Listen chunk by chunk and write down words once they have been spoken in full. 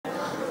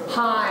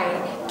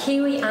Hi,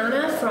 Kiwi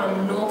Anna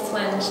from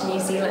Northland, New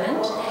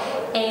Zealand,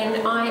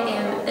 and I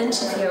am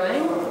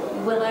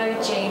interviewing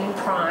Willow-Jean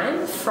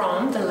Prime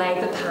from the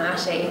Labour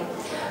Party.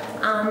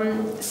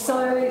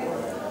 So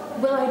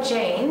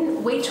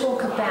Willow-Jean, we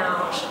talk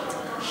about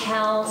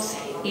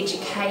health,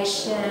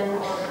 education,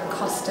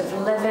 cost of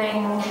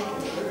living.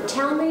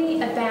 Tell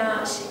me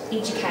about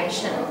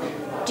education.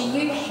 Do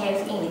you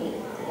have any?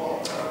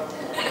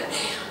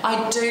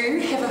 I do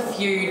have a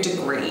few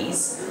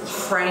degrees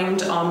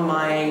framed on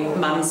my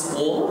mum's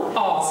wall.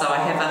 So I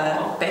have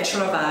a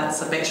Bachelor of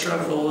Arts, a Bachelor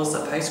of Laws,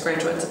 a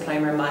Postgraduate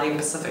Diploma in Māori and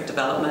Pacific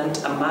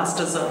Development, a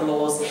Masters of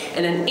Laws,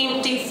 and an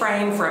empty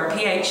frame for a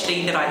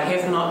PhD that I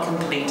have not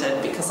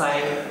completed because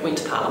I went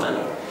to Parliament.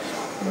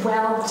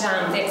 Well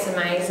done, that's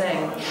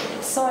amazing.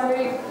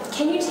 So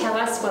can you tell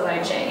us,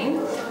 Willow-Jean,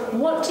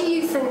 what do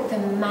you think the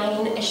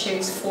main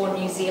issues for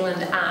New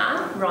Zealand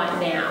are right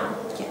now?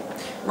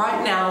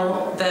 Right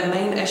now, the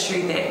main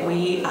issue that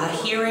we are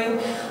hearing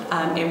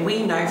and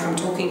we know from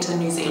talking to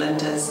New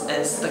Zealanders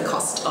is the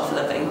cost of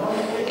living.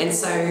 And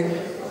so,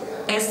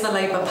 as the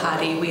Labour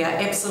Party, we are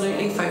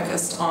absolutely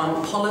focused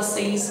on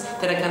policies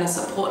that are going to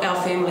support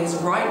our families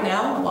right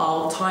now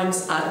while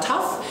times are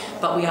tough,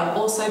 but we are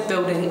also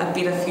building a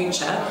better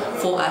future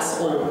for us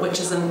all, which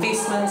is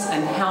investments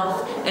in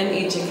health, in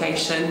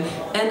education,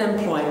 in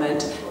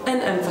employment,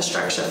 in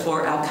infrastructure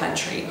for our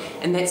country.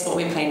 And that's what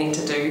we're planning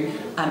to do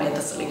at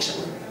this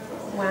election.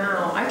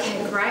 Wow,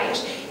 okay,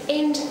 great.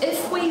 And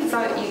if we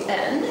vote you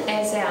in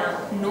as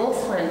our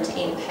Northland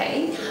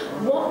MP,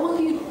 what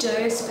will you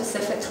do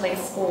specifically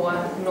for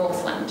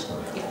Northland?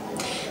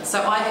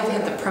 So I have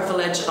had the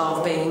privilege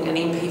of being an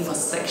MP for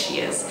 6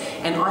 years,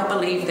 and I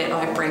believe that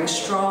I bring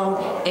strong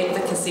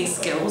advocacy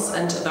skills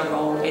into the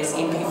role as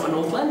MP for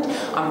Northland.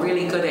 I'm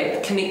really good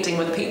at connecting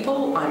with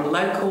people, I'm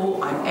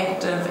local, I'm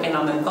active, and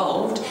I'm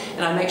involved,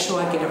 and I make sure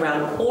I get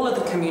around all of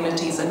the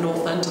communities in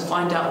Northland to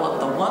find out what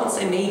the wants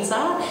and needs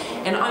are.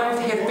 And I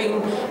have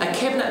been a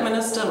cabinet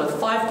minister with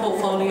 5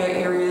 portfolio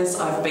areas.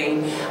 I've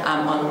been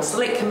on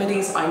select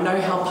committees. I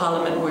know how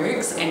Parliament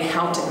works and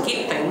how to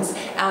get things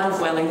out of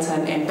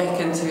Wellington and back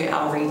into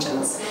our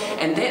regions.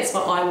 And that's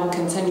what I will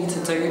continue to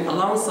do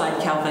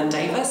alongside Calvin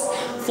Davis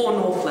for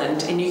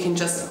Northland. And you can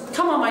just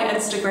come on my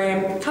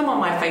Instagram, come on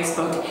my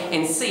Facebook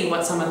and see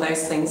what some of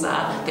those things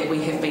are that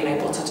we have been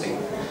able to do.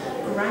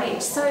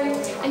 Great. So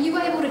are you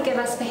able to give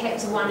us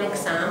perhaps one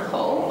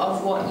example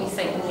of what you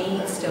think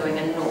needs doing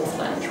in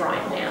Northland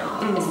right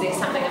now? Is there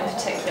something in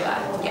particular?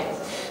 Yeah.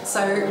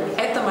 So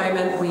at the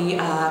moment we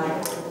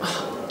are...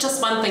 just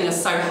one thing is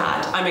so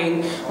hard. I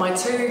mean, my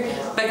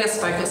 2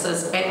 biggest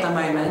focuses at the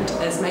moment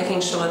is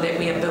making sure that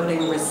we are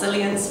building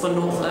resilience for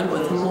Northland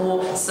with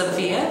more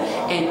severe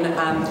and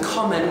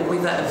common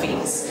weather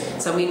events.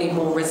 So we need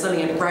more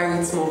resilient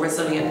roads, more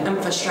resilient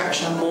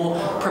infrastructure, more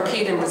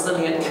prepared and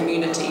resilient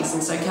communities.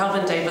 And so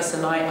Calvin Davis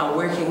and I are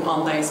working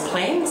on those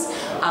plans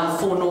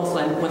for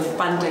Northland with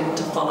funding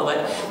to follow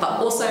it, but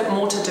also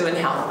more to do in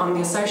health. I'm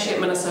the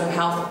Associate Minister of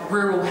Health,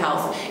 Rural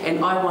Health,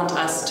 and I want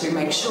us to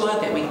make sure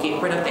that we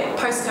get rid of that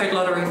postcode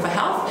lottery for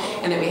health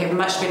and that we have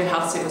much better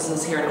health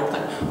services here in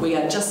Northland. We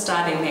are just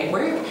starting that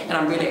work and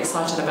I'm really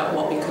excited about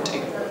what we could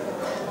do.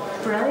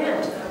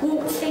 Brilliant.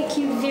 Well, thank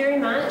you very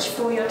much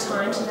for your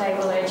time today,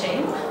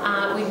 Willow-Jean.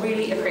 We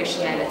really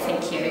appreciate it.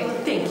 Thank you.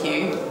 Thank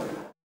you.